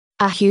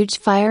A huge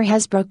fire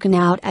has broken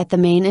out at the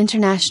main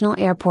international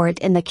airport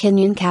in the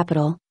Kenyan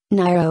capital,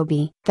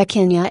 Nairobi. The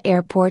Kenya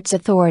Airports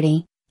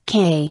Authority,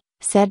 KA,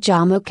 said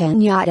Jomo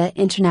Kenyatta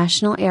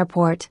International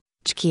Airport,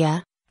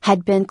 JKIA,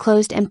 had been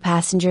closed and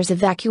passengers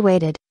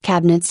evacuated.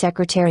 Cabinet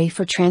Secretary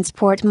for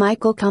Transport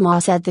Michael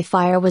Kamau said the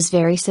fire was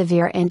very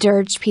severe and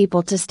urged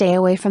people to stay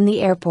away from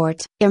the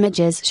airport.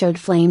 Images showed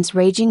flames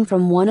raging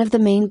from one of the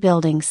main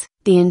buildings.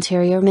 The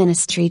Interior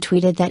Ministry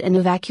tweeted that an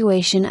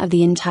evacuation of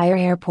the entire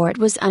airport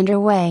was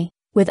underway,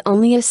 with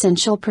only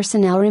essential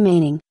personnel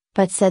remaining,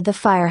 but said the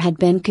fire had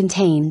been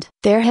contained.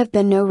 There have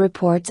been no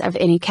reports of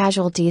any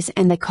casualties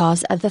and the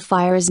cause of the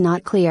fire is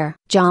not clear.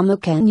 Jomo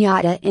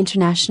Kenyatta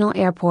International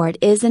Airport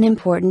is an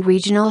important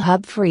regional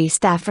hub for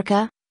East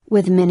Africa,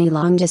 with many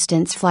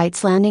long-distance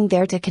flights landing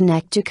there to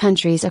connect to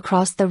countries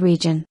across the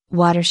region.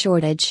 Water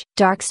shortage.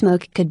 Dark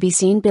smoke could be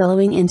seen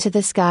billowing into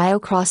the sky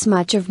across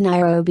much of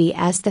Nairobi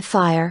as the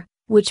fire,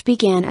 which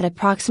began at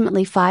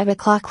approximately 5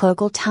 o'clock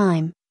local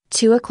time,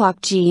 2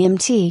 o'clock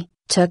GMT,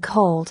 took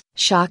hold.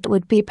 Shocked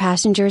would-be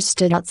passengers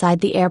stood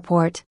outside the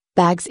airport,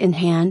 bags in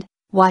hand,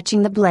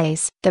 watching the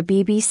blaze. The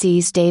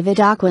BBC's David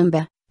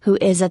Okwimba, who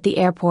is at the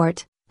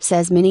airport,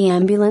 says many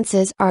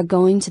ambulances are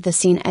going to the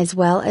scene as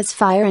well as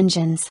fire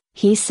engines.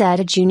 He said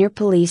a junior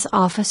police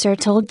officer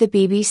told the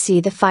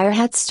BBC the fire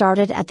had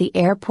started at the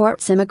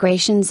airport's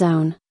immigration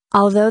zone,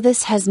 although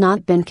this has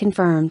not been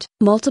confirmed.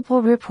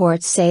 Multiple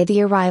reports say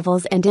the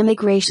arrivals and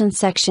immigration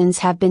sections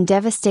have been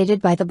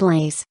devastated by the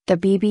blaze. The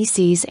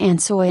BBC's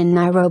Ansoi in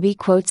Nairobi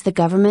quotes the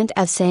government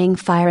as saying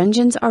fire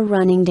engines are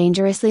running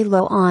dangerously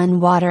low on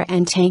water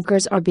and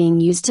tankers are being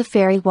used to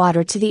ferry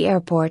water to the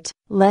airport.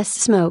 Less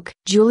smoke.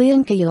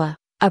 Julian Kayula,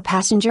 a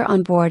passenger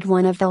on board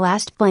one of the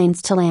last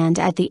planes to land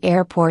at the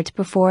airport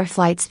before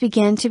flights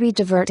began to be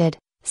diverted,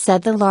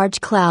 said the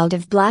large cloud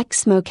of black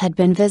smoke had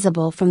been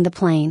visible from the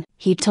plane.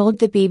 He told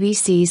the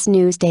BBC's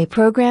Newsday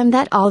program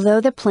that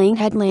although the plane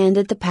had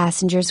landed, the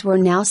passengers were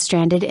now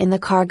stranded in the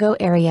cargo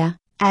area,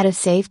 at a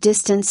safe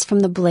distance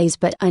from the blaze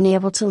but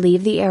unable to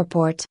leave the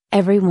airport.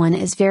 Everyone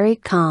is very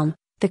calm,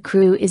 the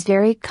crew is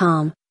very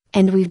calm,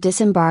 and we've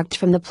disembarked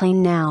from the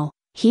plane now,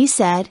 he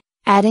said,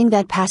 adding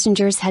that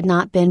passengers had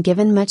not been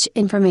given much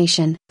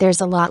information.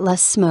 There's a lot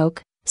less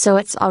smoke, so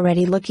it's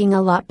already looking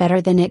a lot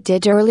better than it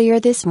did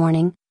earlier this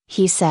morning,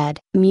 he said.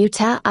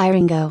 Muta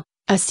Iringo,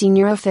 a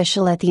senior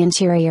official at the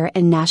Interior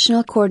and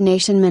National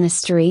Coordination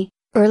Ministry,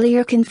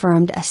 earlier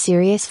confirmed a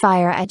serious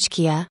fire at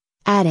JKIA,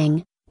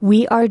 adding,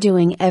 "We are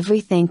doing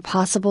everything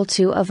possible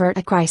to avert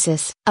a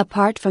crisis."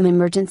 Apart from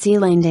emergency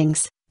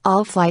landings,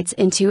 all flights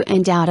into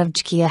and out of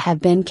JKIA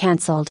have been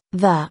cancelled.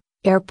 The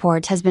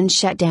airport has been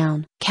shut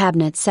down.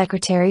 Cabinet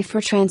Secretary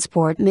for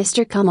Transport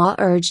Mr. Kamau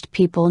urged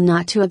people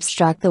not to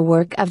obstruct the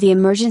work of the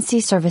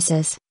emergency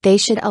services. They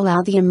should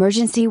allow the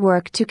emergency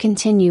work to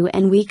continue,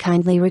 and we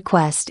kindly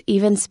request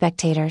even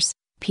spectators,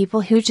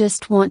 people who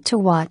just want to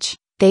watch,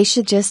 they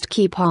should just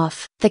keep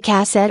off. The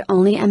CA said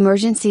only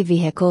emergency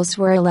vehicles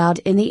were allowed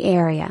in the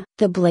area.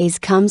 The blaze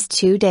comes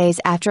 2 days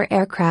after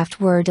aircraft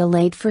were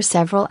delayed for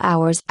several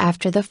hours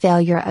after the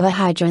failure of a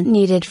hydrant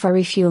needed for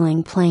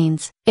refueling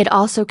planes. It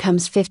also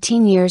comes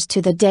 15 years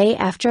to the day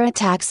after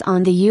attacks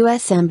on the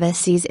U.S.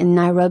 embassies in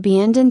Nairobi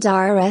and in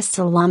Dar es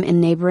Salaam in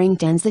neighboring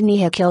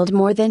Tanzania killed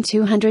more than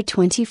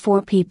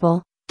 224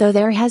 people, though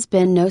there has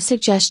been no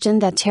suggestion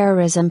that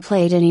terrorism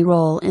played any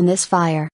role in this fire.